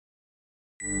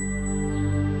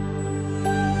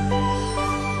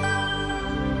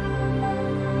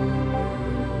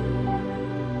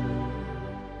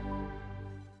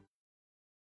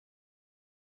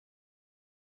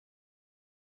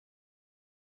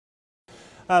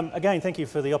Again, thank you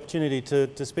for the opportunity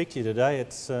to speak to you today.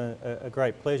 It's a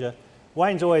great pleasure.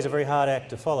 Wayne's always a very hard act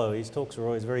to follow. His talks are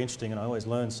always very interesting and I always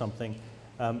learn something.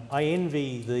 I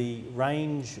envy the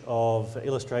range of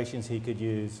illustrations he could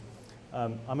use.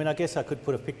 I mean, I guess I could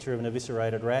put a picture of an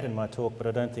eviscerated rat in my talk, but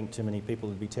I don't think too many people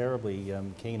would be terribly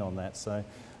keen on that, so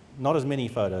not as many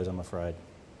photos, I'm afraid.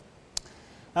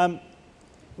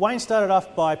 Wayne started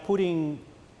off by putting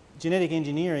genetic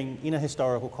engineering in a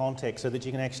historical context so that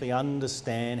you can actually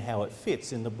understand how it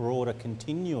fits in the broader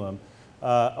continuum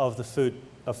of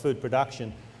food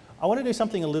production. I want to do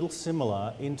something a little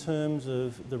similar in terms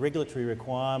of the regulatory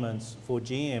requirements for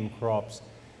GM crops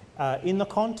in the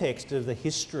context of the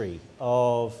history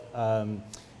of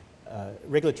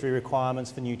regulatory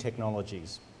requirements for new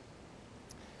technologies.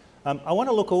 I want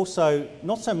to look also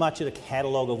not so much at a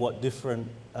catalogue of what different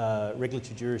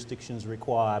regulatory jurisdictions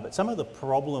require, but some of the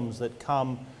problems that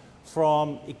come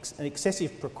from an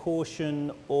excessive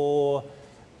precaution or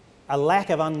a lack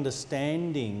of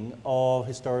understanding of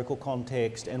historical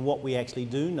context and what we actually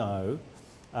do know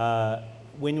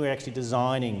when we're actually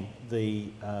designing the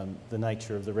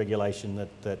nature of the regulation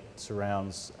that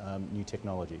surrounds new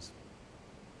technologies.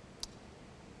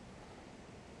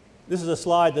 This is a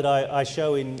slide that I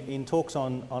show in talks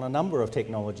on a number of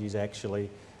technologies actually.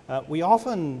 We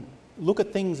often look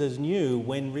at things as new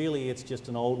when really it's just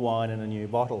an old wine in a new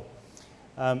bottle.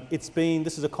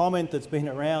 This is a comment that's been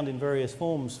around in various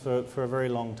forms for a very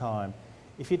long time.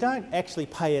 If you don't actually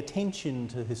pay attention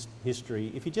to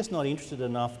history, if you're just not interested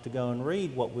enough to go and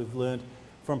read what we've learned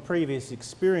from previous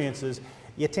experiences,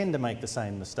 you tend to make the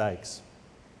same mistakes.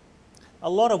 A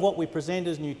lot of what we present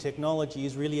as new technology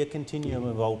is really a continuum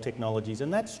of old technologies,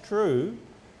 and that's true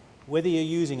whether you're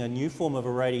using a new form of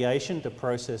irradiation to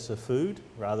process a food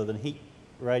rather than heat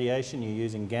radiation, you're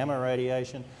using gamma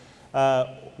radiation,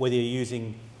 whether you're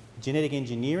using genetic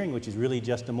engineering, which is really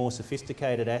just a more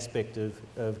sophisticated aspect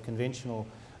of conventional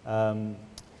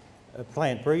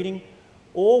plant breeding,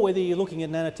 or whether you're looking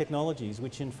at nanotechnologies,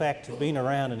 which in fact have been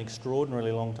around an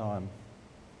extraordinarily long time.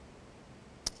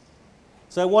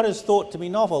 So what is thought to be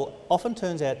novel often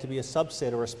turns out to be a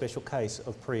subset or a special case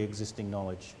of pre-existing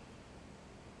knowledge.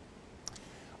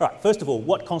 All right, first of all,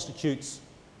 what constitutes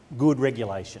good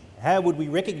regulation? How would we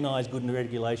recognise good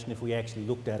regulation if we actually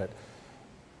looked at it?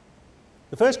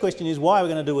 The first question is, why are we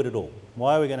going to do it at all?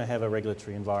 Why are we going to have a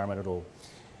regulatory environment at all?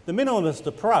 The minimalist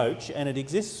approach, and it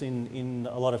exists in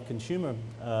a lot of consumer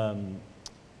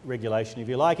regulation, if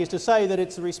you like, is to say that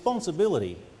it's the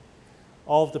responsibility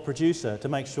of the producer to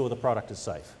make sure the product is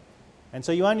safe. And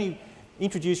so you only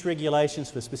introduce regulations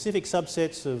for specific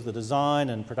subsets of the design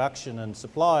and production and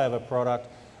supply of a product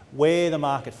where the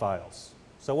market fails.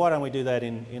 So why don't we do that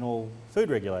in all food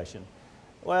regulation?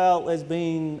 Well, there's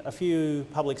been a few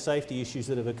public safety issues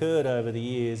that have occurred over the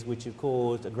years which have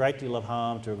caused a great deal of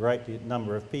harm to a great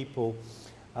number of people,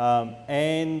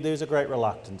 and there's a great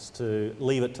reluctance to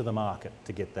leave it to the market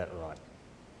to get that right.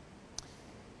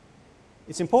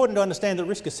 It's important to understand that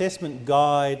risk assessment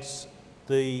guides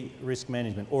the risk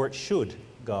management, or it should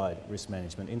guide risk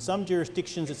management. In some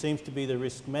jurisdictions it seems to be the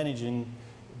risk managing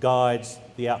guides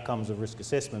the outcomes of risk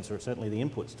assessments, or certainly the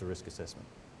inputs to risk assessment.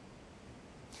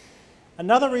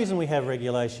 Another reason we have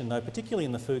regulation, though, particularly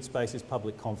in the food space, is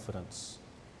public confidence.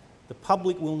 The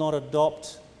public will not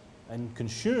adopt and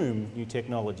consume new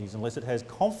technologies unless it has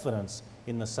confidence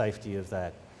in the safety of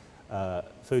that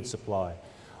food supply.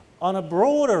 On a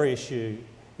broader issue,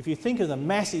 if you think of the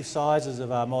massive sizes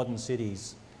of our modern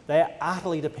cities, they are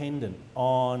utterly dependent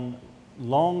on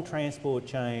long transport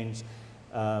chains,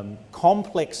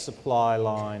 complex supply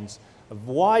lines, a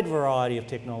wide variety of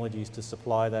technologies to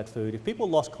supply that food. If people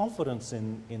lost confidence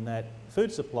in that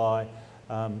food supply,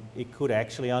 it could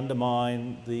actually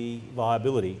undermine the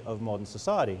viability of modern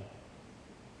society.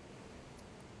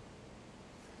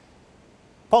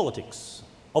 Politics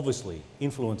obviously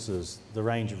influences the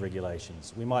range of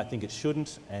regulations. We might think it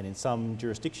shouldn't, and in some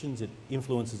jurisdictions it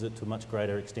influences it to a much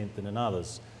greater extent than in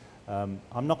others. I'm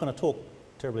not going to talk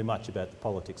terribly much about the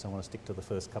politics. I want to stick to the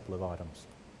first couple of items.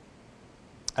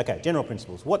 Okay, general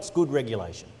principles. What's good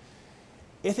regulation?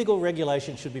 Ethical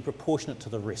regulation should be proportionate to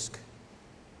the risk.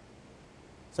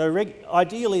 So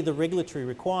ideally the regulatory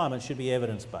requirements should be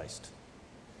evidence-based.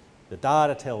 The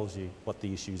data tells you what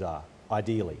the issues are,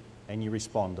 ideally, and you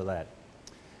respond to that.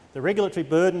 The regulatory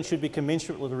burden should be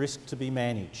commensurate with the risk to be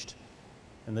managed,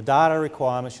 and the data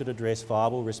requirements should address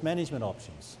viable risk management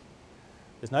options.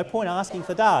 There's no point asking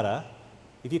for data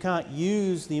if you can't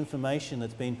use the information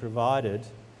that's been provided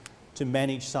to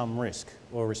manage some risk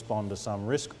or respond to some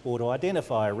risk or to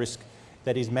identify a risk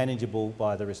that is manageable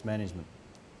by the risk management.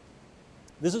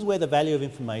 This is where the value of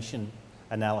information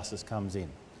analysis comes in.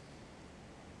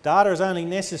 Data is only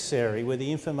necessary where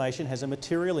the information has a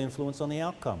material influence on the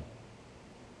outcome.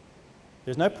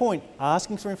 There's no point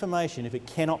asking for information if it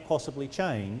cannot possibly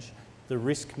change the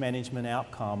risk management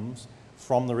outcomes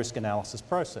from the risk analysis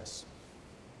process.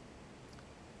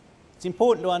 It's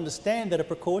important to understand that a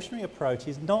precautionary approach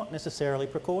is not necessarily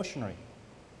precautionary.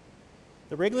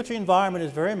 The regulatory environment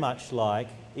is very much like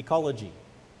ecology.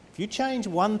 If you change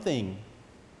one thing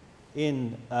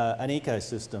in an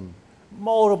ecosystem,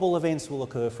 multiple events will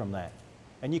occur from that,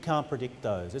 and you can't predict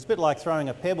those. It's a bit like throwing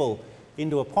a pebble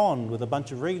into a pond with a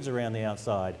bunch of reeds around the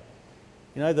outside.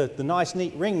 You know, the nice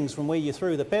neat rings from where you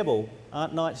threw the pebble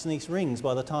aren't nice neat rings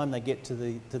by the time they get to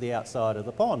the outside of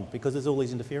the pond, because there's all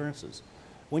these interferences.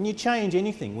 When you change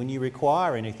anything, when you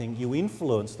require anything, you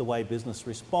influence the way business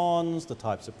responds, the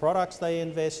types of products they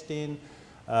invest in,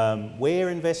 where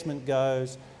investment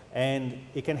goes, and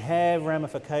it can have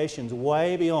ramifications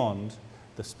way beyond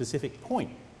the specific point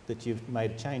that you've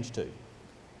made a change to.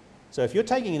 So if you're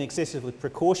taking an excessively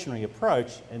precautionary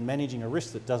approach and managing a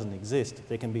risk that doesn't exist,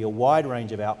 there can be a wide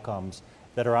range of outcomes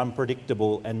that are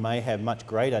unpredictable and may have much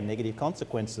greater negative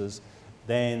consequences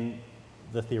than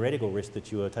the theoretical risk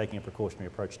that you are taking a precautionary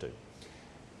approach to.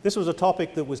 This was a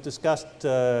topic that was discussed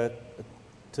to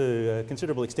a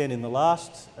considerable extent in the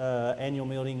last annual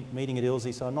meeting at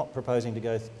ILSI, so I'm not proposing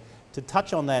to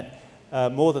touch on that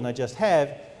more than I just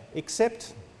have,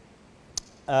 except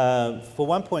for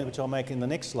one point which I'll make in the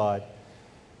next slide.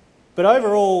 But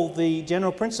overall, the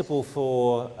general principle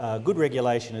for good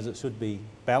regulation is it should be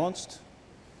balanced,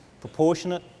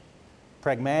 proportionate,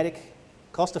 pragmatic,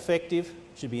 cost-effective,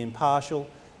 should be impartial,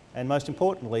 and most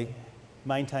importantly,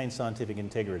 maintain scientific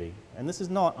integrity. And this is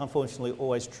not, unfortunately,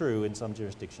 always true in some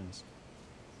jurisdictions.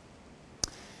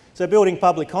 So building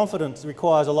public confidence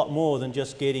requires a lot more than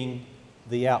just getting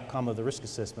the outcome of the risk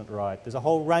assessment right. There's a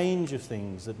whole range of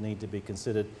things that need to be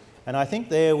considered, and I think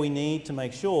there we need to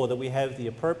make sure that we have the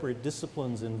appropriate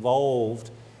disciplines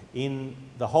involved in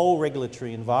the whole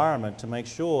regulatory environment to make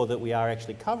sure that we are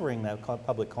actually covering that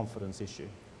public confidence issue.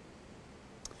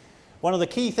 One of the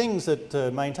key things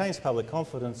that maintains public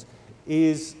confidence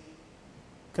is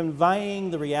conveying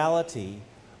the reality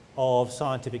of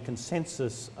scientific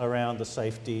consensus around the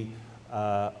safety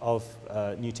of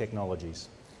new technologies.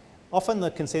 Often the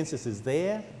consensus is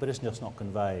there, but it's just not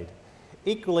conveyed.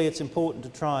 Equally, it's important to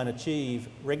try and achieve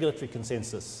regulatory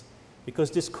consensus,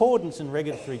 because discordance in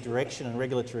regulatory direction and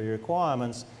regulatory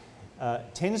requirements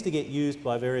tends to get used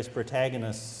by various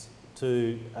protagonists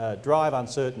to drive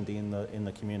uncertainty in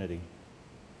the community.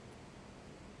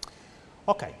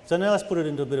 Okay, so now let's put it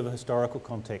into a bit of a historical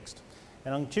context.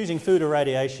 And I'm choosing food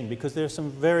irradiation because there are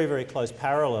some very, very close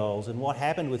parallels in what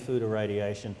happened with food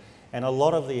irradiation and a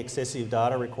lot of the excessive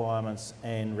data requirements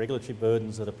and regulatory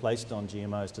burdens that are placed on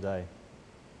GMOs today.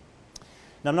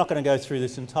 Now, I'm not going to go through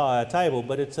this entire table,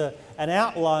 but it's an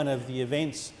outline of the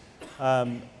events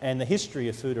and the history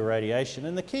of food irradiation.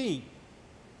 And the key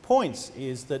points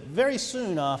is that very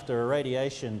soon after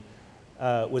irradiation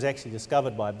was actually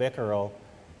discovered by Becquerel,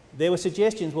 there were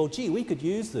suggestions, well, gee, we could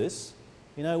use this.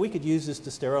 You know, we could use this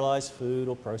to sterilise food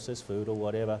or process food or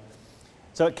whatever.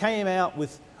 So it came out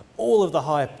with all of the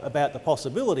hype about the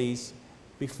possibilities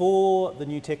before the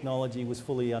new technology was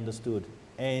fully understood.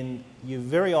 And you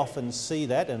very often see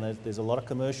that, and there's a lot of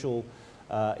commercial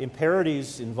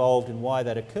imperatives involved in why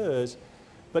that occurs.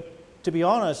 But to be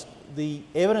honest, the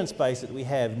evidence base that we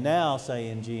have now, say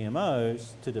in GMOs,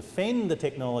 to defend the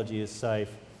technology as safe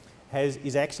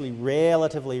is actually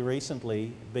relatively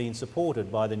recently been supported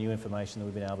by the new information that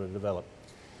we've been able to develop.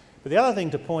 But the other thing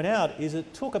to point out is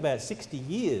it took about 60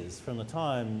 years from the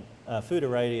time food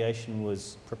irradiation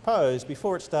was proposed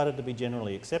before it started to be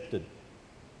generally accepted.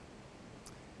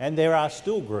 And there are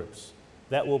still groups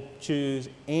that will choose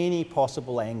any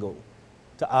possible angle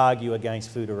to argue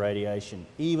against food irradiation,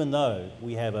 even though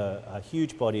we have a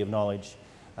huge body of knowledge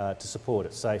to support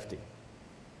its safety.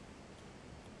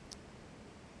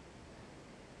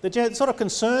 The sort of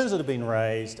concerns that have been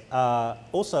raised are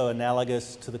also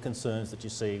analogous to the concerns that you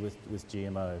see with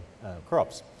GMO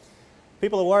crops.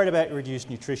 People are worried about reduced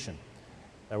nutrition.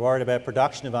 They're worried about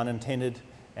production of unintended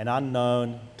and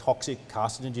unknown toxic,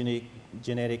 carcinogenic,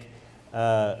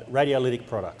 radiolytic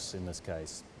products in this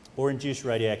case, or induced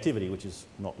radioactivity, which is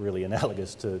not really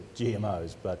analogous to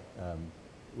GMOs, but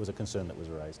was a concern that was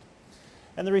raised.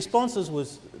 And the responses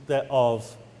was that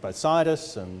of both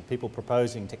scientists and people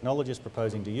technologists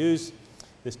proposing to use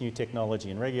this new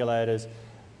technology and regulators,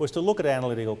 was to look at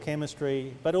analytical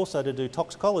chemistry, but also to do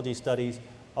toxicology studies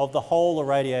of the whole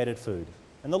irradiated food.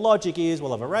 And the logic is,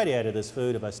 well, I've irradiated this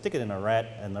food, if I stick it in a rat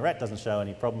and the rat doesn't show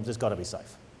any problems, it's got to be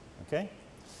safe, okay?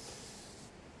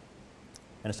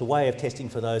 And it's a way of testing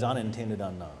for those unintended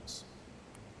unknowns.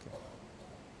 Okay.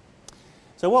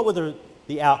 So what were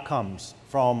the outcomes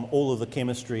from all of the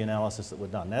chemistry analysis that were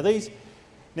done? Now these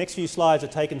next few slides are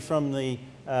taken from the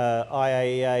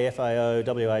IAEA, FAO,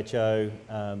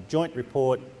 WHO joint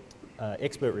report,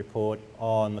 expert report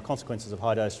on the consequences of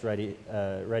high-dose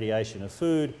radiation of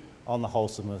food on the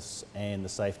wholesomeness and the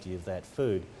safety of that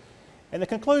food. And the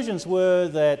conclusions were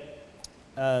that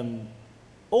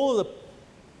all of the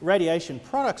radiation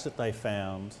products that they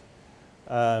found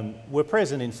were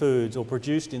present in foods or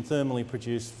produced in thermally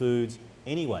produced foods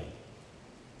anyway.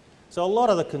 So a lot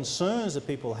of the concerns that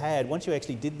people had, once you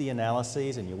actually did the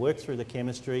analyses and you worked through the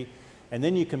chemistry and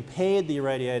then you compared the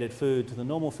irradiated food to the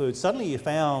normal food, suddenly you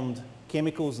found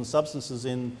chemicals and substances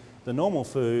in the normal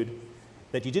food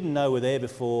that you didn't know were there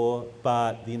before,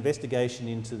 but the investigation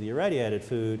into the irradiated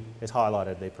food has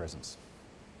highlighted their presence.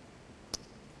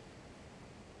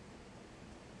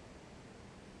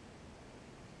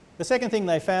 The second thing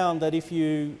they found, that if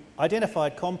you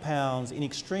identified compounds in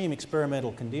extreme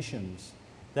experimental conditions,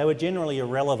 they were generally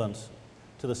irrelevant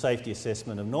to the safety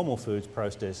assessment of normal foods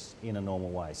processed in a normal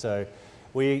way. So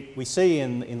we see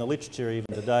in the literature even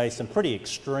today some pretty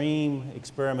extreme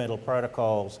experimental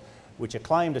protocols which are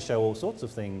claimed to show all sorts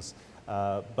of things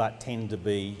but tend to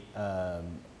be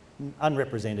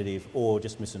unrepresentative or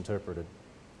just misinterpreted.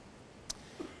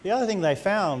 The other thing they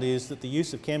found is that the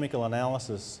use of chemical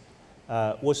analysis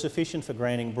was sufficient for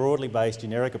granting broadly based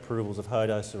generic approvals of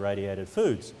high-dose irradiated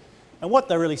foods. And what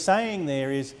they're really saying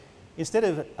there is, instead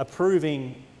of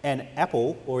approving an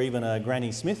apple or even a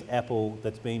Granny Smith apple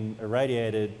that's been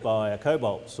irradiated by a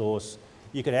cobalt source,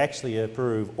 you could actually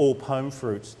approve all pome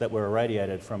fruits that were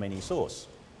irradiated from any source,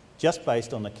 just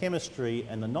based on the chemistry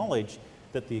and the knowledge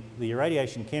that the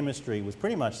irradiation chemistry was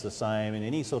pretty much the same in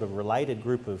any sort of related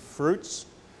group of fruits,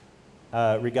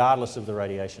 regardless of the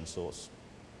radiation source.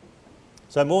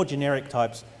 So more generic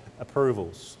types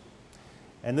approvals.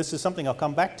 And this is something I'll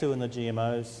come back to in the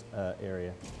GMOs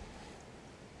area.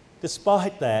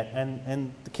 Despite that,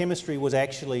 and the chemistry was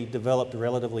actually developed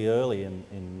relatively early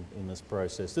in this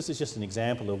process. This is just an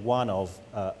example of one of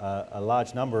a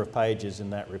large number of pages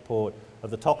in that report of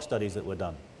the tox studies that were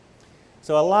done.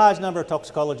 So a large number of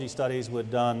toxicology studies were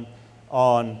done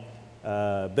on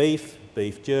beef,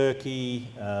 beef jerky,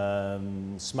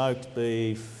 smoked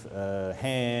beef,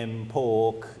 ham,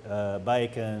 pork,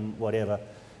 bacon, whatever,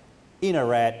 in a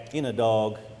rat, in a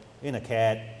dog, in a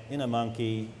cat, in a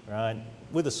monkey, right?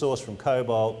 With a source from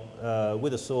cobalt,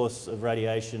 with a source of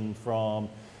radiation from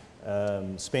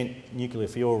spent nuclear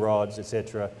fuel rods,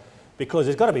 etc. Because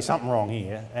there's got to be something wrong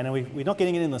here, and we're not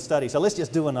getting it in the study, so let's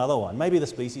just do another one. Maybe the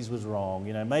species was wrong,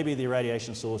 you know, maybe the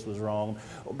irradiation source was wrong,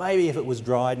 or maybe if it was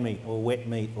dried meat or wet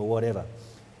meat or whatever.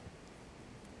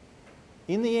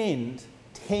 In the end,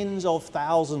 tens of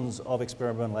thousands of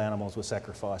experimental animals were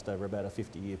sacrificed over about a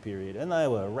 50-year period, and they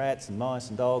were rats and mice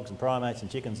and dogs and primates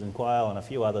and chickens and quail and a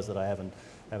few others that I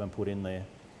haven't put in there.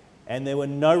 And there were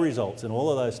no results in all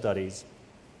of those studies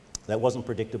that wasn't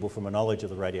predictable from a knowledge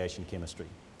of the radiation chemistry.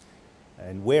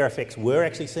 And where effects were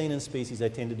actually seen in species, they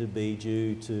tended to be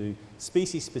due to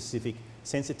species-specific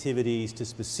sensitivities to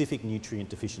specific nutrient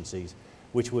deficiencies,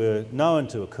 which were known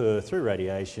to occur through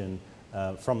radiation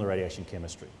from the radiation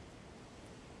chemistry.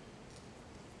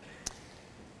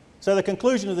 So the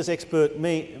conclusion of this expert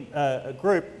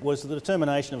group was that the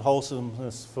determination of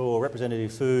wholesomeness for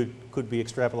representative food could be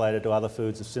extrapolated to other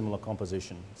foods of similar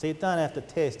composition. So you don't have to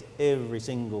test every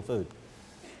single food.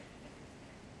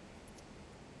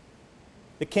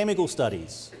 The chemical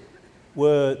studies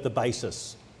were the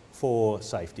basis for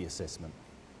safety assessment.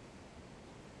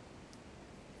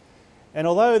 And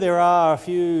although there are a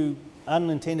few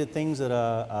unintended things that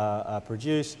are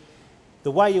produced,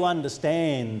 the way you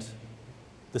understand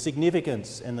the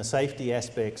significance and the safety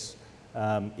aspects,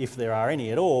 if there are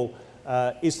any at all,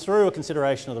 is through a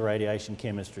consideration of the radiation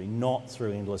chemistry, not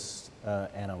through endless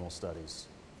animal studies.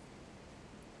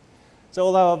 So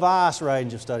although a vast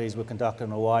range of studies were conducted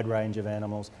on a wide range of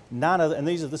animals,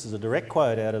 this is a direct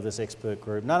quote out of this expert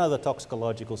group, none of the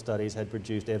toxicological studies had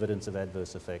produced evidence of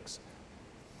adverse effects.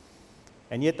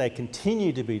 And yet they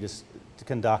continue to be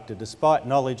conducted despite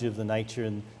knowledge of the nature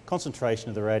and concentration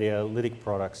of the radiolytic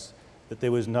products, that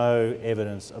there was no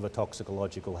evidence of a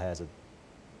toxicological hazard.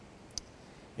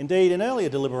 Indeed, in earlier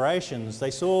deliberations,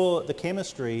 they saw the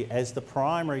chemistry as the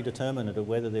primary determinant of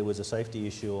whether there was a safety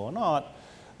issue or not,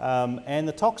 and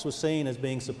the tox was seen as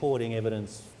being supporting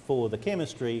evidence for the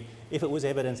chemistry if it was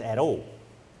evidence at all.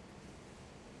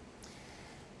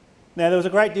 Now, there was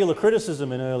a great deal of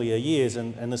criticism in earlier years,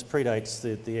 and this predates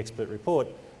the expert report,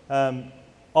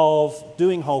 of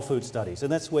doing whole food studies,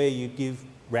 and that's where you give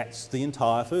rats the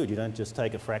entire food. You don't just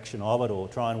take a fraction of it or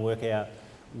try and work out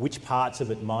which parts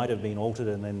of it might have been altered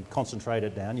and then concentrate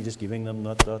it down. You're just giving them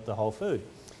the whole food.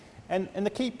 And the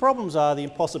key problems are the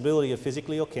impossibility of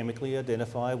physically or chemically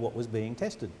identify what was being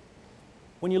tested.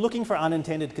 When you're looking for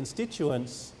unintended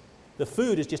constituents, the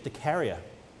food is just a carrier.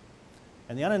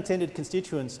 And the unintended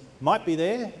constituents might be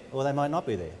there or they might not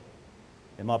be there.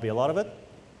 There might be a lot of it,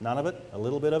 none of it, a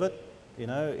little bit of it. You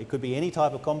know, it could be any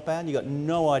type of compound. You've got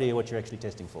no idea what you're actually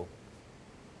testing for.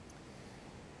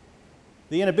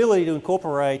 The inability to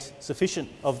incorporate sufficient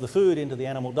of the food into the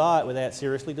animal diet without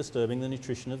seriously disturbing the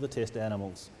nutrition of the test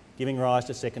animals, giving rise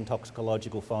to second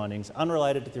toxicological findings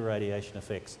unrelated to the radiation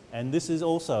effects. And this is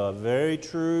also a very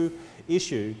true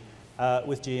issue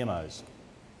with GMOs.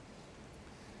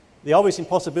 The obvious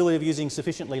impossibility of using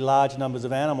sufficiently large numbers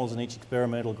of animals in each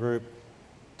experimental group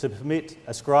to permit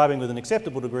ascribing with an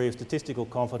acceptable degree of statistical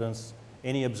confidence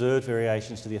any observed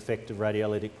variations to the effect of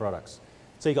radiolytic products.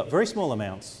 So you've got very small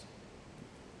amounts.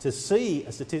 To see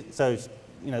a so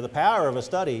you know, the power of a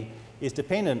study is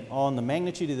dependent on the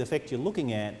magnitude of the effect you're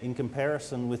looking at in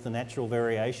comparison with the natural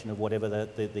variation of whatever the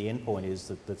endpoint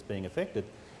is that's being affected.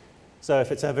 So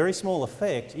if it's a very small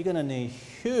effect, you're going to need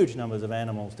huge numbers of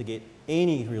animals to get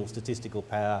any real statistical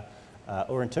power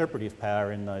or interpretive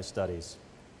power in those studies.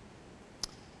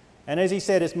 And as he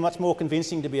said, it's much more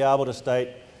convincing to be able to state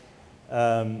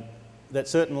that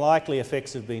certain likely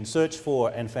effects have been searched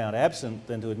for and found absent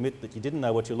than to admit that you didn't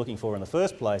know what you're looking for in the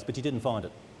first place, but you didn't find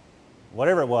it.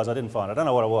 Whatever it was, I didn't find it. I don't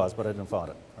know what it was, but I didn't find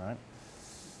it. All right?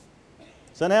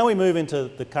 So now we move into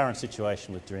the current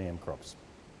situation with GM crops.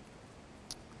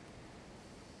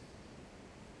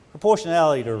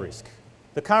 Proportionality to risk.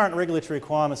 The current regulatory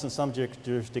requirements in some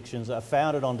jurisdictions are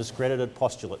founded on discredited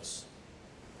postulates.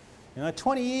 You know,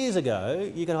 20 years ago,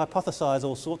 you could hypothesise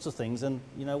all sorts of things, and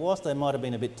you know, whilst they might have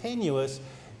been a bit tenuous,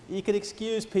 you could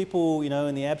excuse people, you know,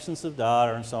 in the absence of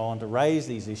data and so on, to raise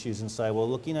these issues and say, well,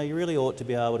 look, you know, you really ought to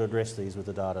be able to address these with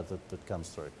the data that comes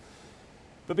through.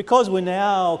 But because we're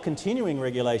now continuing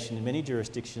regulation in many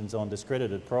jurisdictions on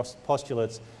discredited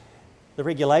postulates, the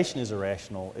regulation is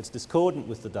irrational, it's discordant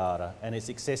with the data, and it's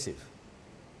excessive.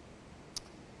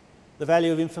 The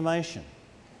value of information.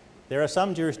 There are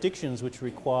some jurisdictions which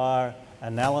require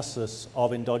analysis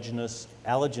of endogenous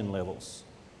allergen levels.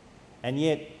 And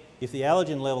yet, if the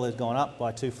allergen level has gone up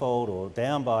by twofold or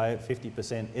down by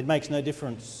 50%, it makes no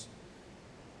difference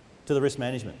to the risk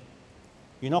management.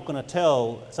 You're not going to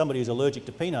tell somebody who's allergic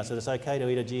to peanuts that it's okay to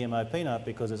eat a GMO peanut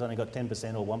because it's only got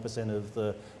 10% or 1% of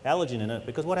the allergen in it,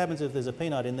 because what happens if there's a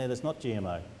peanut in there that's not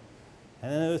GMO?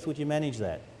 And on earth would you manage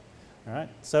that? All right?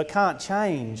 So it can't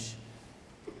change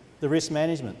the risk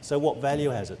management. So what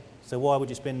value has it? So why would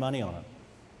you spend money on it?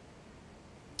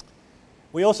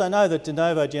 We also know that de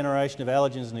novo generation of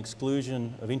allergens and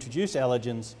exclusion of introduced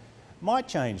allergens might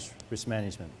change risk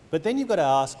management. But then you've got to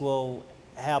ask, well,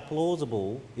 how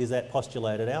plausible is that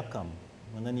postulated outcome?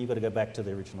 And then you've got to go back to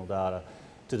the original data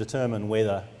to determine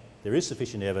whether there is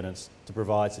sufficient evidence to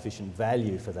provide sufficient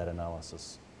value for that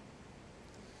analysis.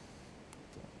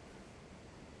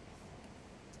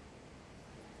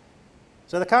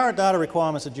 So the current data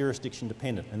requirements are jurisdiction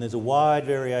dependent, and there's a wide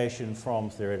variation from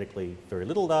theoretically very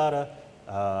little data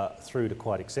through to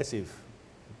quite excessive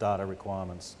data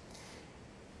requirements.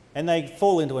 And they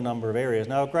fall into a number of areas.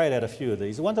 Now, I've grayed out a few of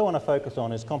these. The ones I want to focus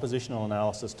on is compositional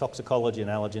analysis, toxicology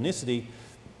and allergenicity,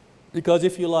 because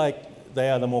if you like, they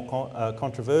are the more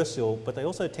controversial, but they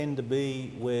also tend to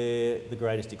be where the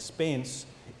greatest expense,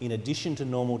 in addition to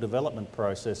normal development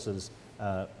processes,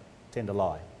 tend to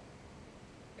lie.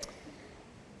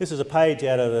 This is a page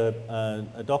out of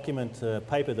a document,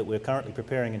 paper that we're currently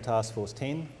preparing in Task Force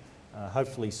 10,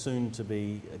 hopefully soon to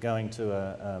be going to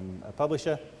a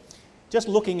publisher. Just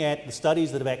looking at the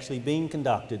studies that have actually been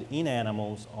conducted in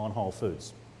animals on whole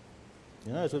foods.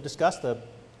 You know, as we've discussed, got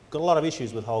a lot of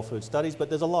issues with whole food studies, but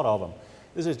there's a lot of them.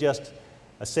 This is just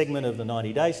a segment of the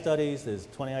 90-day studies, there's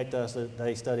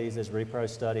 28-day studies, there's repro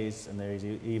studies, and there's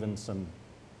even some,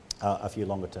 a few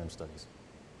longer-term studies.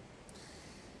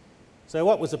 So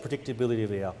what was the predictability of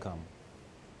the outcome?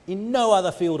 In no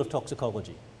other field of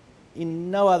toxicology,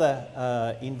 in no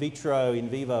other in vitro, in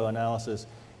vivo analysis,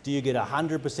 do you get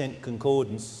 100%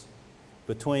 concordance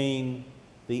between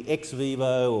the ex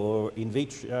vivo or in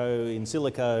vitro, in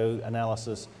silico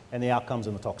analysis and the outcomes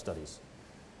in the tox studies.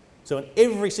 So in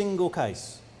every single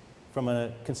case, from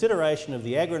a consideration of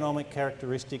the agronomic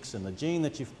characteristics and the gene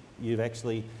that you've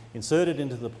actually inserted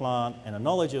into the plant and a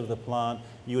knowledge of the plant,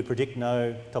 you would predict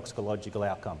no toxicological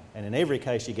outcome. And in every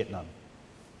case, you get none.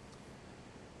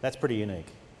 That's pretty unique.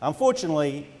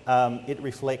 Unfortunately, it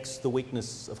reflects the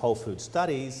weakness of whole food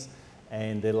studies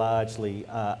and their largely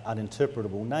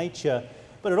uninterpretable nature,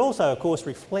 but it also, of course,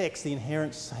 reflects the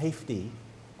inherent safety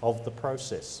of the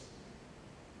process.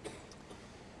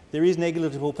 There is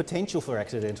negligible potential for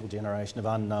accidental generation of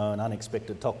unknown,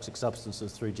 unexpected toxic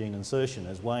substances through gene insertion,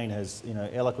 as Wayne has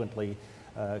eloquently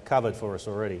covered for us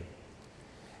already.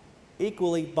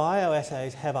 Equally,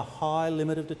 bioassays have a high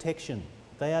limit of detection.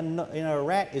 They are not, a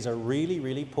rat is a really,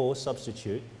 really poor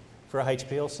substitute for a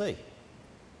HPLC.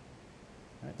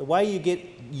 Right? The way you get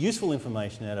useful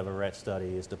information out of a rat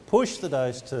study is to push the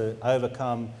dose to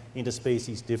overcome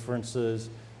interspecies differences,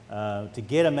 to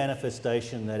get a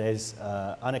manifestation that is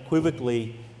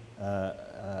unequivocally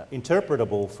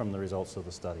interpretable from the results of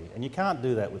the study. And you can't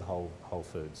do that with whole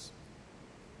foods.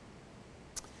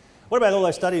 What about all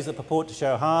those studies that purport to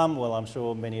show harm? Well, I'm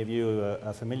sure many of you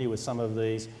are familiar with some of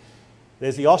these.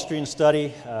 There's the Austrian study,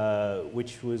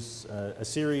 which was a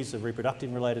series of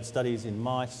reproductive related studies in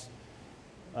mice.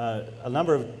 A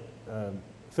number of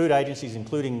food agencies,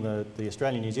 including the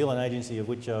Australian New Zealand agency, of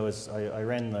which I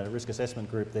ran the risk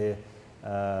assessment group there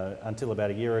until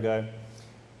about a year ago.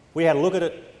 We had a look at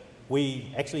it.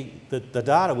 The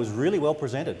data was really well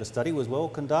presented. The study was well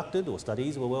conducted, or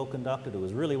studies were well conducted. It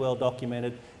was really well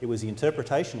documented. It was the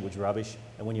interpretation was rubbish.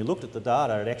 And when you looked at the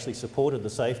data, it actually supported the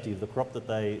safety of the crop that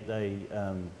they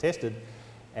tested.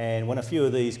 And when a few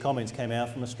of these comments came out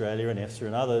from Australia and EFSA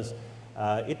and others,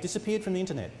 it disappeared from the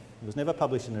internet. It was never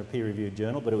published in a peer-reviewed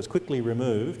journal, but it was quickly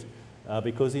removed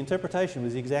because the interpretation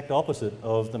was the exact opposite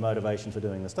of the motivation for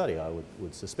doing the study, I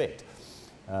would suspect.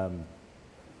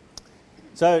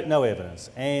 So, no evidence.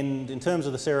 And in terms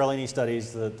of the Seralini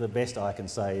studies, the best I can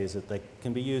say is that they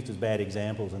can be used as bad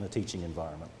examples in a teaching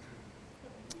environment.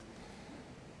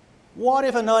 What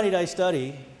if a 90-day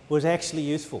study was actually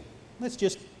useful? Let's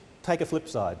just take a flip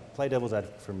side, play devil's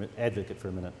advocate for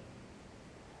a minute.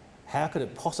 How could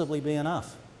it possibly be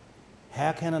enough?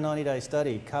 How can a 90-day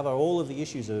study cover all of the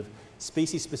issues of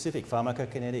species-specific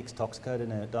pharmacokinetics,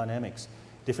 toxicodynamics,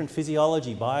 different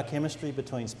physiology, biochemistry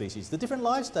between species, the different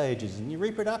life stages, and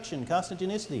reproduction,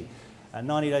 carcinogenicity? A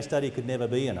 90-day study could never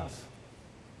be enough.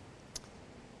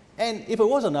 And if it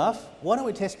was enough, why don't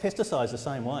we test pesticides the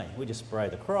same way? We just spray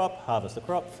the crop, harvest the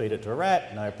crop, feed it to a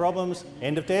rat, no problems,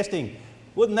 end of testing.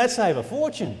 Wouldn't that save a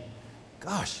fortune?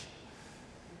 Gosh.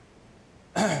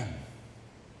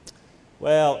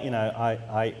 Well,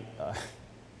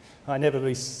 I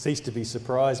never cease to be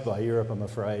surprised by Europe, I'm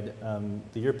afraid.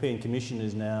 The European Commission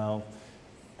is now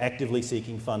actively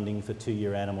seeking funding for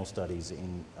 2-year animal studies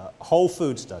in whole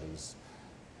food studies.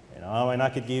 I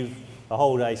could give a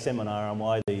whole day seminar on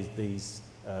why these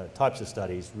types of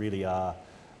studies really are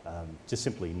just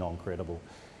simply non-credible.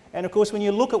 And of course, when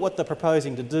you look at what they're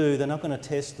proposing to do, they're not going to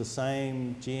test the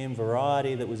same GM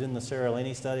variety that was in the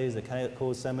Seralini studies that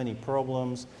caused so many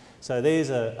problems. So there's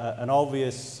an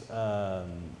obvious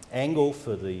angle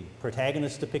for the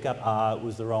protagonist to pick up. It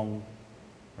was the wrong,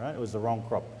 right? It was the wrong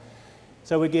crop.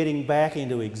 So we're getting back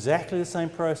into exactly the same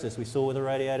process we saw with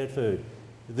irradiated food.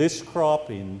 This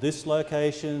crop in this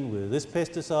location with this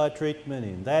pesticide treatment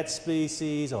in that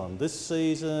species on this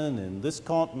season in this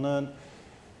continent.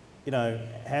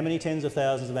 How many tens of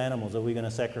thousands of animals are we going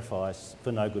to sacrifice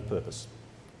for no good purpose?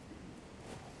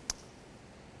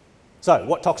 So,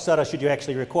 what tox data should you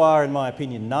actually require? In my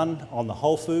opinion, none on the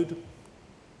whole food.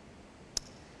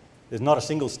 There's not a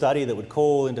single study that would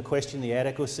call into question the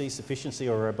adequacy, sufficiency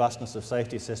or robustness of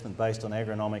safety assessment based on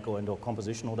agronomic or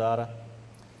compositional data.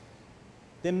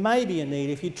 There may be a need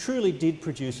if you truly did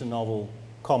produce a novel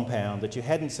compound that you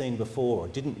hadn't seen before or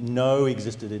didn't know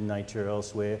existed in nature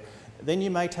elsewhere. Then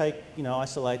you may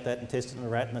isolate that and test it in a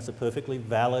rat, and that's a perfectly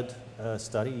valid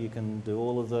study. You can do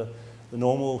all of the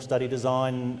normal study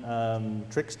design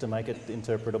tricks to make it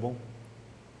interpretable.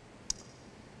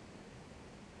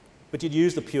 But you'd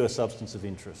use the pure substance of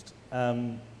interest.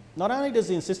 Not only does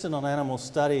the insistence on animal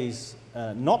studies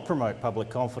not promote public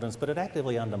confidence, but it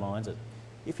actively undermines it.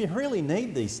 If you really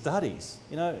need these studies,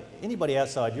 anybody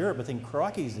outside Europe would think,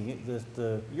 crikey,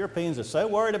 the Europeans are so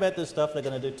worried about this stuff, they're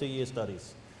going to do 2-year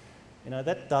studies.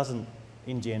 That doesn't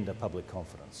engender public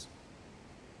confidence.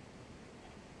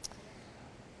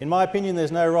 In my opinion,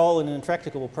 there's no role in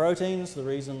intractable proteins. The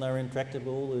reason they're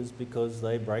intractable is because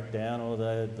they break down or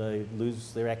they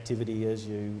lose their activity as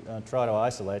you try to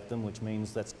isolate them, which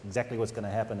means that's exactly what's going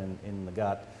to happen in the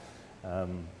gut.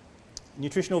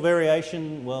 Nutritional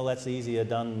variation, well, that's easier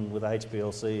done with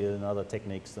HPLC and other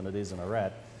techniques than it is in a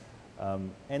rat.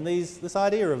 And this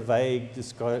idea of vague,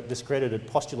 discredited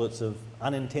postulates of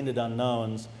unintended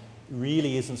unknowns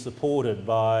really isn't supported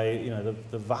by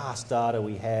the vast data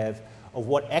we have of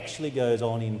what actually goes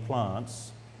on in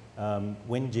plants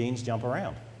when genes jump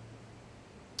around.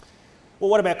 Well,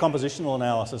 what about compositional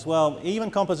analysis? Well, even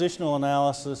compositional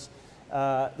analysis,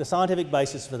 the scientific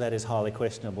basis for that is highly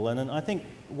questionable. And I think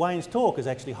Wayne's talk has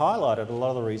actually highlighted a lot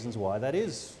of the reasons why that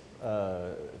is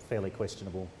fairly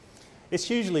questionable. It's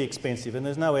hugely expensive, and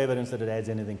there's no evidence that it adds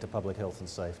anything to public health and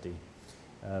safety.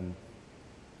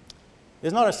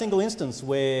 There's not a single instance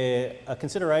where a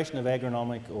consideration of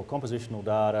agronomic or compositional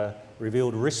data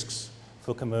revealed risks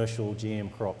for commercial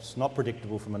GM crops, not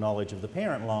predictable from a knowledge of the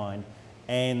parent line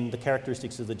and the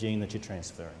characteristics of the gene that you're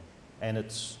transferring and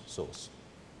its source.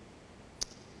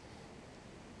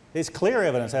 There's clear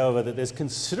evidence, however, that there's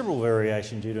considerable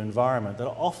variation due to environment that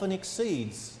often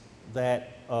exceeds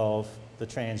that of the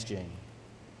transgene.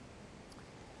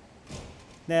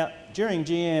 Now, during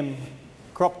GM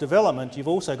crop development, you've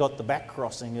also got the back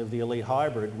crossing of the elite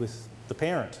hybrid with the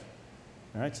parent.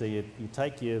 All right, so you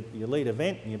take your lead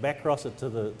event and you back cross it to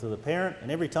the parent,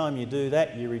 and every time you do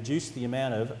that, you reduce the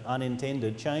amount of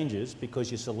unintended changes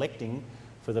because you're selecting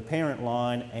for the parent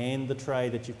line and the tray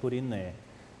that you put in there.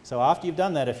 So after you've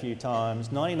done that a few times,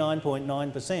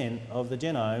 99.9% of the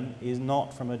genome is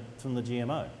not from the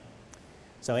GMO.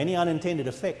 So any unintended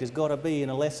effect has got to be in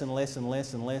a less and less and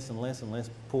less and less and less and less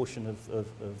portion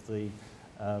of the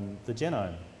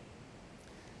genome.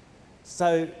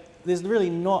 So there's really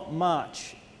not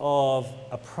much of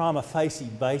a prima facie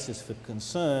basis for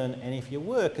concern, and if you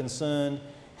were concerned,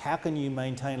 how can you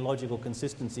maintain logical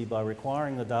consistency by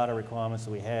requiring the data requirements that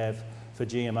we have for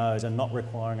GMOs and not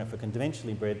requiring it for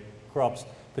conventionally bred crops,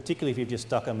 particularly if you've just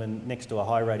stuck them in next to a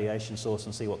high radiation source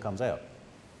and see what comes out?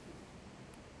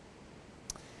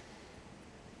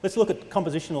 Let's look at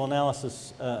compositional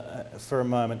analysis for a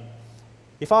moment.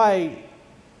 If I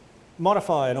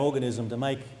modify an organism to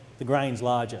make the grains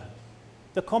larger,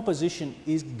 the composition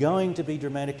is going to be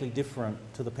dramatically different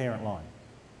to the parent line,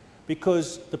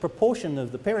 because the proportion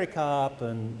of the pericarp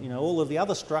and all of the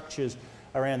other structures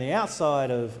around the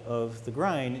outside of the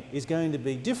grain is going to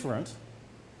be different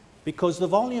because the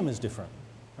volume is different.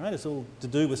 Right? It's all to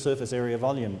do with surface area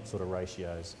volume sort of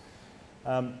ratios.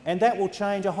 And that will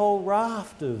change a whole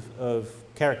raft of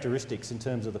characteristics in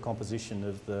terms of the composition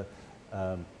of the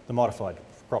modified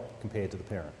crop compared to the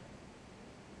parent.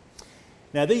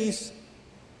 Now this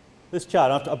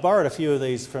chart, I've borrowed a few of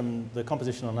these from the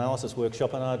compositional analysis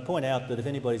workshop, and I'd point out that if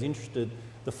anybody's interested,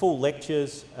 the full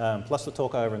lectures plus the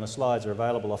talk over and the slides are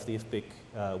available off the IFBiC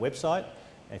website.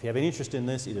 And if you have an interest in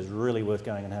this, it is really worth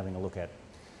going and having a look at.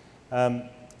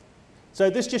 So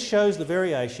this just shows the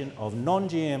variation of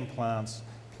non-GM plants,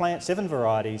 plant 7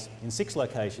 varieties in 6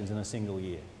 locations in a single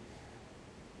year.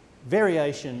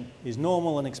 Variation is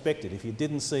normal and expected. If you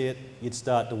didn't see it, you'd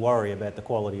start to worry about the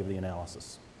quality of the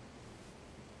analysis.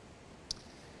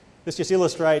 This just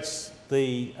illustrates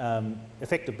the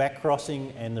effect of back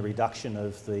crossing and the reduction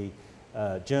of the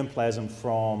germplasm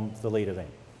from the lead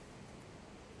event.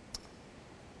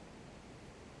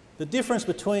 The difference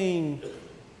between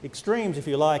extremes, if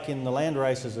you like, in the land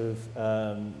races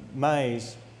of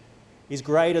maize is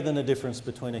greater than the difference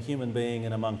between a human being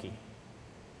and a monkey.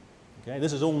 Okay,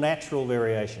 this is all natural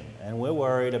variation, and we're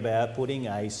worried about putting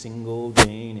a single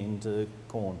gene into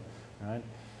corn. Right?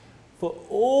 For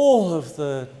all of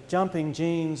the jumping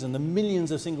genes and the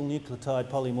millions of single nucleotide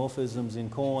polymorphisms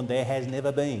in corn, there has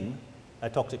never been a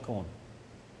toxic corn.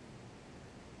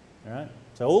 All right?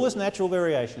 So all this natural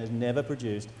variation has never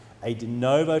produced a de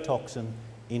novo toxin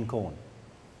in corn.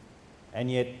 And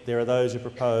yet there are those who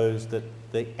propose that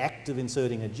the act of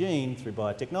inserting a gene through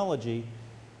biotechnology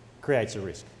creates a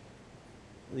risk.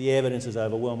 The evidence is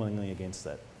overwhelmingly against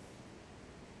that.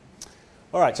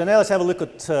 All right, so now let's have a look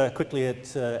at quickly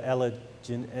at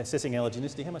assessing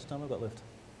allergenicity. How much time have I got left?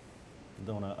 I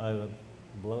don't want to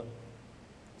overblow it.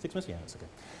 6 minutes? Yeah, that's okay.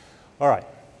 All right.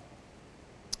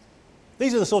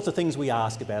 These are the sorts of things we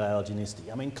ask about allergenicity.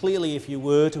 I mean, clearly if you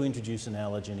were to introduce an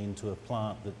allergen into a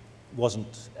plant that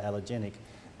wasn't allergenic,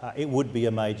 it would be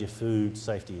a major food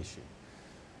safety issue.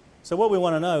 So what we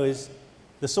want to know is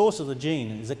the source of the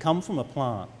gene. Does it come from a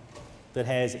plant that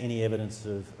has any evidence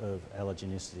of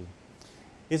allergenicity?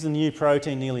 Is the new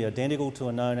protein nearly identical to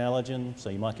a known allergen, so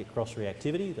you might get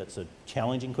cross-reactivity? That's a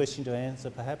challenging question to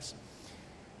answer, perhaps.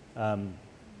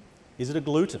 Is it a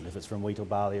gluten if it's from wheat or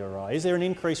barley or rye? Is there an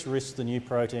increased risk the new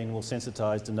protein will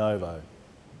sensitise de novo?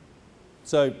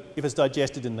 So if it's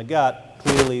digested in the gut,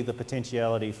 clearly the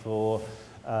potentiality for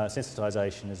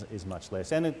sensitisation is much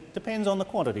less. And it depends on the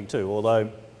quantity too,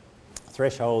 although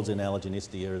thresholds in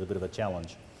allergenicity are a bit of a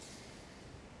challenge.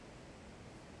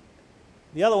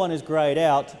 The other one is greyed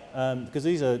out because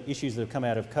these are issues that have come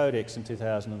out of Codex in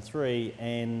 2003,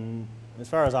 and as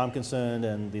far as I'm concerned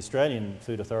and the Australian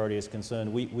Food Authority is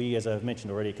concerned, we as I've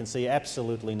mentioned already, can see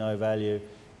absolutely no value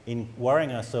in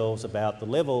worrying ourselves about the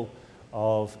level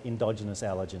of endogenous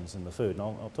allergens in the food. And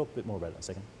I'll talk a bit more about that in a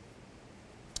second.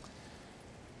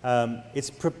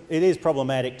 It is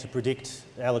problematic to predict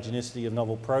allergenicity of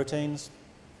novel proteins.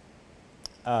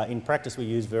 In practice, we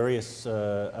use various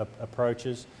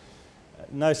approaches.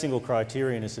 No single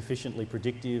criterion is sufficiently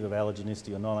predictive of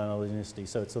allergenicity or non-allergenicity,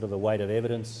 so it's sort of a weight of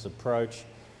evidence approach.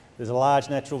 There's a large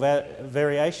natural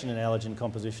variation in allergen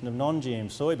composition of non-GM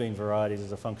soybean varieties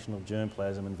as a function of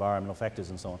germplasm, environmental factors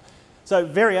and so on. So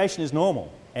variation is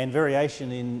normal, and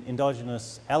variation in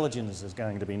endogenous allergens is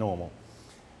going to be normal.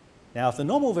 Now, if the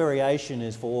normal variation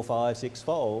is 4, 5,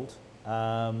 6-fold,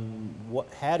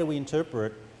 how do we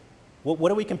interpret, what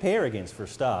do we compare against for a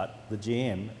start, the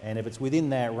GM? And if it's within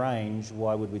that range,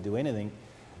 why would we do anything?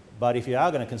 But if you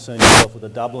are going to concern yourself with a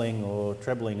doubling or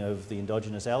trebling of the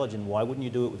endogenous allergen, why wouldn't you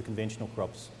do it with conventional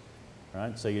crops?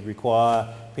 Right? So you'd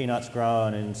require peanuts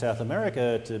grown in South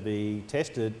America to be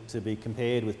tested, to be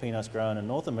compared with peanuts grown in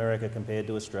North America compared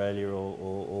to Australia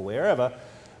or wherever.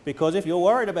 Because if you're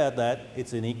worried about that,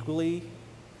 it's an equally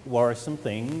worrisome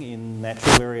thing in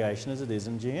natural variation as it is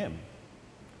in GM.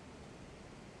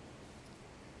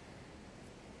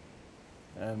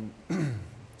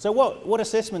 So what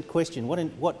assessment question,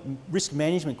 what risk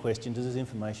management question does this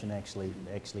information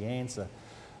actually answer?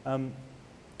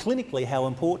 Clinically, how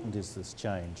important is this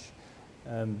change?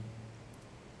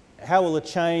 How will the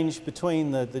change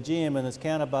between the GM and its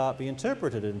counterpart be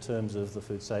interpreted in terms of the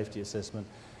food safety assessment?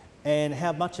 And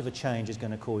how much of a change is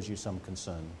going to cause you some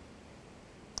concern?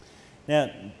 Now,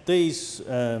 these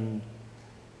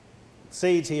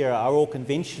seeds here are all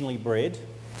conventionally bred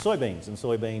soybeans, and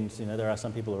soybeans, you know, there are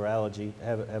some people who are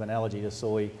have an allergy to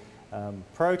soy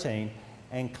protein,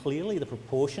 and clearly the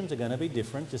proportions are going to be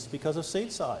different just because of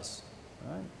seed size,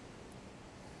 right?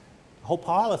 A whole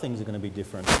pile of things are going to be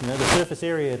different. You know, the surface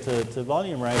area to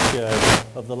volume ratio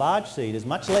of the large seed is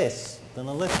much less than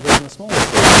the smaller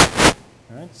seed.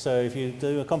 Right? So if you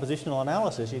do a compositional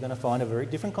analysis, you're going to find a very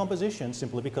different composition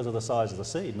simply because of the size of the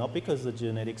seed, not because the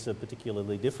genetics are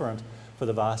particularly different for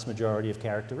the vast majority of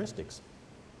characteristics.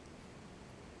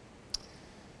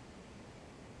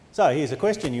 So here's a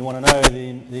question. You want to know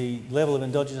the level of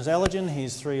endogenous allergen.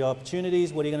 Here's 3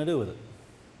 opportunities. What are you going to do with it?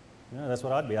 You know, that's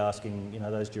what I'd be asking, you know,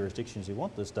 those jurisdictions who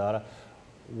want this data.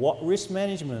 What risk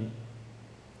management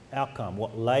outcome,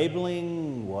 what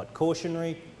labelling, what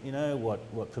cautionary, you know,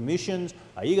 what permissions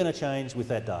are you going to change with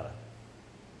that data?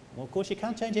 Well, of course, you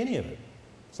can't change any of it.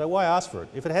 So why ask for it?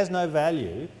 If it has no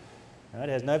value, right,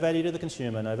 it has no value to the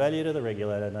consumer, no value to the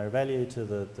regulator, no value to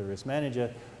the risk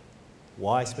manager,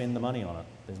 why spend the money on it?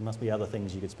 There must be other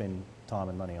things you could spend time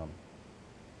and money on.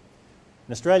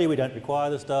 In Australia, we don't require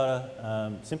this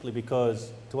data simply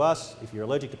because, to us, if you're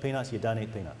allergic to peanuts, you don't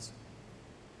eat peanuts.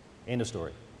 End of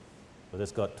story. Whether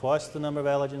it's got twice the number of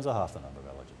allergens or half the number of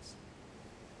allergens.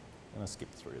 I'm going to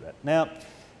skip through that. Now,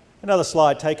 another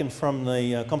slide taken from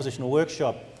the compositional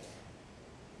workshop.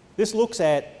 This looks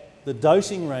at the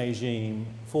dosing regime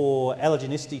for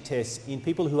allergenicity tests in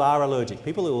people who are allergic,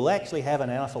 people who will actually have an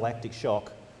anaphylactic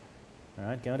shock, all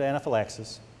right, go into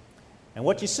anaphylaxis. And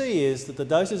what you see is that the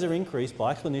doses are increased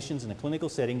by clinicians in a clinical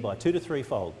setting by 2 to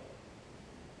 3-fold.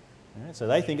 Right, so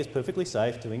they think it's perfectly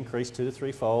safe to increase 2 to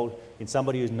 3-fold in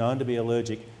somebody who's known to be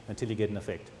allergic until you get an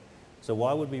effect. So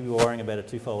why would we be worrying about a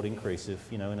 2-fold increase if,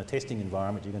 you know, in a testing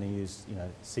environment you're going to use, you know,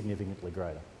 significantly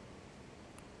greater?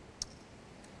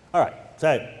 All right,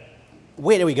 so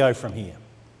where do we go from here?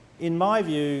 In my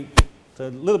view, it's a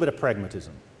little bit of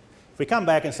pragmatism. If we come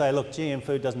back and say, look, GM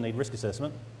food doesn't need risk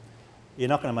assessment, you're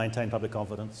not going to maintain public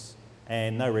confidence,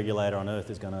 and no regulator on earth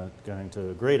is going to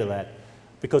agree to that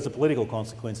because the political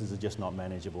consequences are just not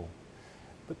manageable.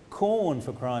 But corn,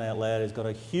 for crying out loud, has got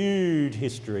a huge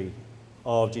history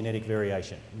of genetic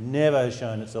variation. Never has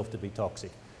shown itself to be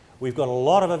toxic. We've got a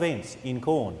lot of events in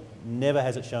corn. Never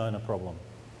has it shown a problem.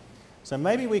 So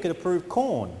maybe we could approve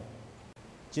corn,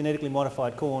 genetically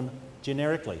modified corn,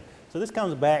 generically. So this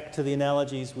comes back to the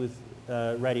analogies with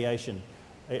irradiation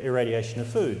of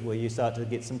food, where you start to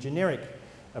get some generic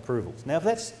approvals. Now, if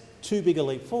that's too big a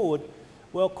leap forward,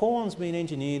 well, corn's been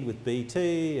engineered with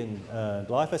Bt and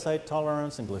glyphosate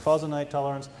tolerance and glufosinate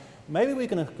tolerance. Maybe we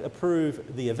can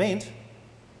approve the event,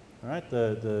 right,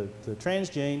 the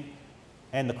transgene,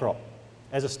 and the crop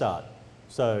as a start.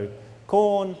 So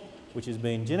corn, which has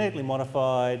been genetically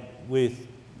modified with,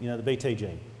 you know, the Bt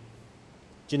gene,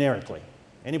 generically.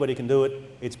 Anybody can do it,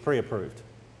 it's pre-approved.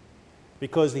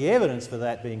 Because the evidence for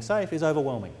that being safe is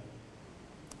overwhelming.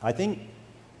 I think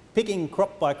picking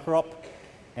crop by crop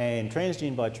and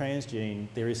transgene by transgene,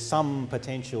 there is some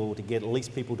potential to get at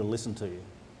least people to listen to you.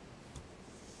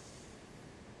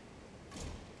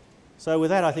 So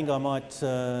with that, I think I might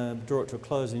draw it to a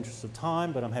close in the interest of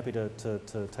time, but I'm happy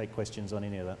to take questions on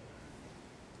any of that.